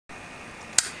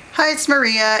Hi, it's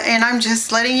Maria, and I'm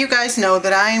just letting you guys know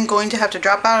that I am going to have to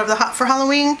drop out of the Hot for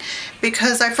Halloween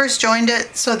because I first joined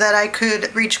it so that I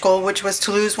could reach goal, which was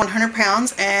to lose 100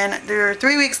 pounds, and there are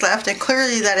 3 weeks left, and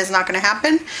clearly that is not going to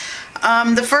happen.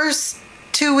 The first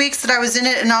 2 weeks that I was in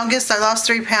it in August, I lost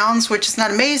 3 pounds, which is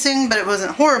not amazing, but it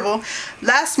wasn't horrible.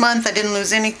 Last month, I didn't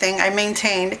lose anything. I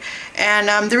maintained.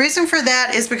 And the reason for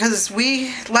that is because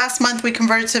last month we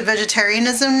converted to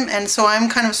vegetarianism, and so I'm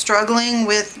kind of struggling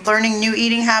with learning new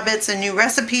eating habits and new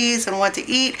recipes and what to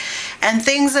eat, and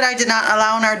things that I did not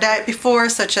allow in our diet before,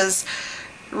 such as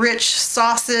rich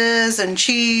sauces and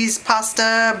cheese,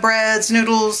 pasta, breads,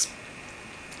 noodles,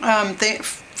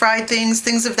 fried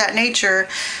things of that nature.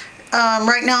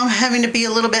 Right now I'm having to be a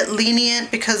little bit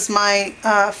lenient because my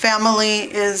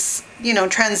family is,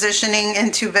 transitioning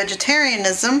into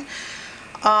vegetarianism.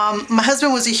 My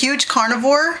husband was a huge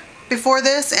carnivore before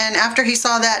this, and after he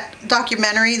saw that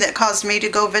documentary that caused me to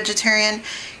go vegetarian,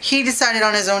 he decided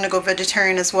on his own to go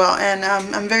vegetarian as well, and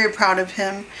I'm very proud of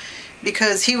him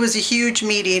because he was a huge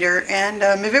meat eater. And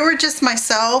if it were just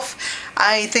myself,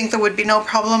 I think there would be no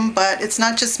problem, but it's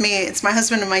not just me, it's my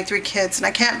husband and my 3 kids, and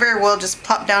I can't very well just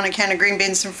plop down a can of green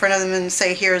beans in front of them and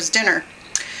say, here's dinner.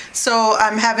 So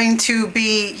I'm having to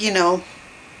be,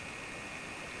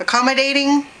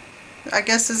 accommodating, I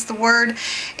guess is the word.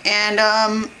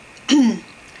 And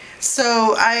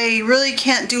so I really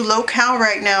can't do low-cal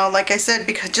right now, like I said,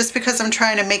 because I'm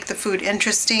trying to make the food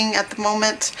interesting at the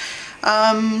moment.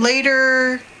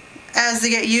 Later, as they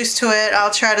get used to it,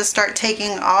 I'll try to start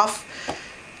taking off,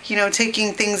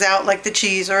 taking things out like the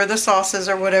cheese or the sauces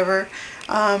or whatever.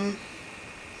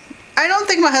 I don't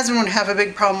think my husband would have a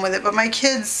big problem with it, but my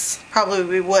kids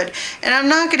probably would. And I'm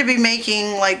not going to be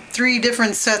making like 3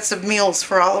 different sets of meals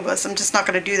for all of us. I'm just not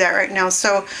going to do that right now.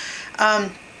 So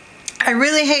I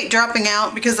really hate dropping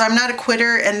out because I'm not a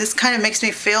quitter, and this kind of makes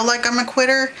me feel like I'm a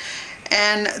quitter.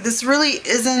 And this really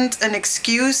isn't an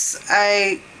excuse.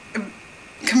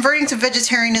 Converting to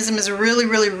vegetarianism is really,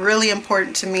 really, really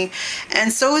important to me,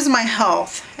 and so is my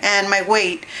health and my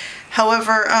weight.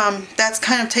 However, that's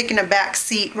kind of taking a back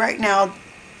seat right now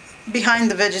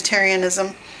behind the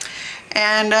vegetarianism.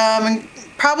 And I'm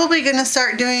probably going to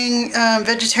start doing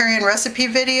vegetarian recipe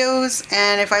videos,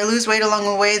 and if I lose weight along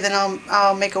the way, then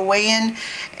I'll make a weigh-in.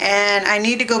 And I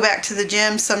need to go back to the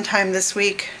gym sometime this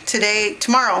week.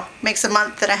 Tomorrow makes a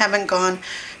month that I haven't gone.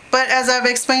 But as I've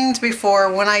explained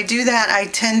before, when I do that, I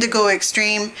tend to go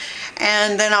extreme,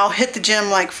 and then I'll hit the gym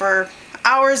like for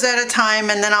hours at a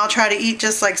time, and then I'll try to eat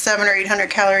just like 700 or 800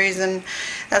 calories, and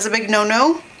that's a big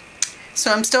no-no. So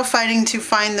I'm still fighting to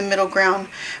find the middle ground.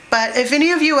 But if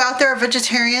any of you out there are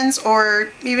vegetarians,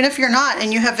 or even if you're not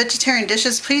and you have vegetarian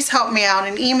dishes, please help me out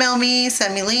and email me,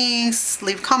 send me links,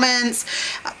 leave comments.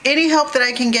 Any help that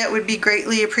I can get would be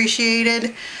greatly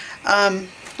appreciated.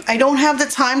 I don't have the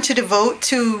time to devote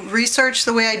to research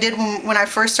the way I did when I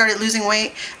first started losing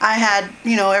weight. I had,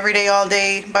 every day, all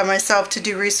day by myself to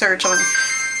do research on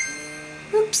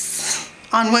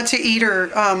what to eat or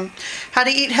how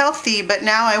to eat healthy. But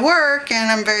now I work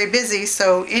and I'm very busy,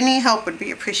 so any help would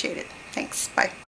be appreciated. Thanks. Bye.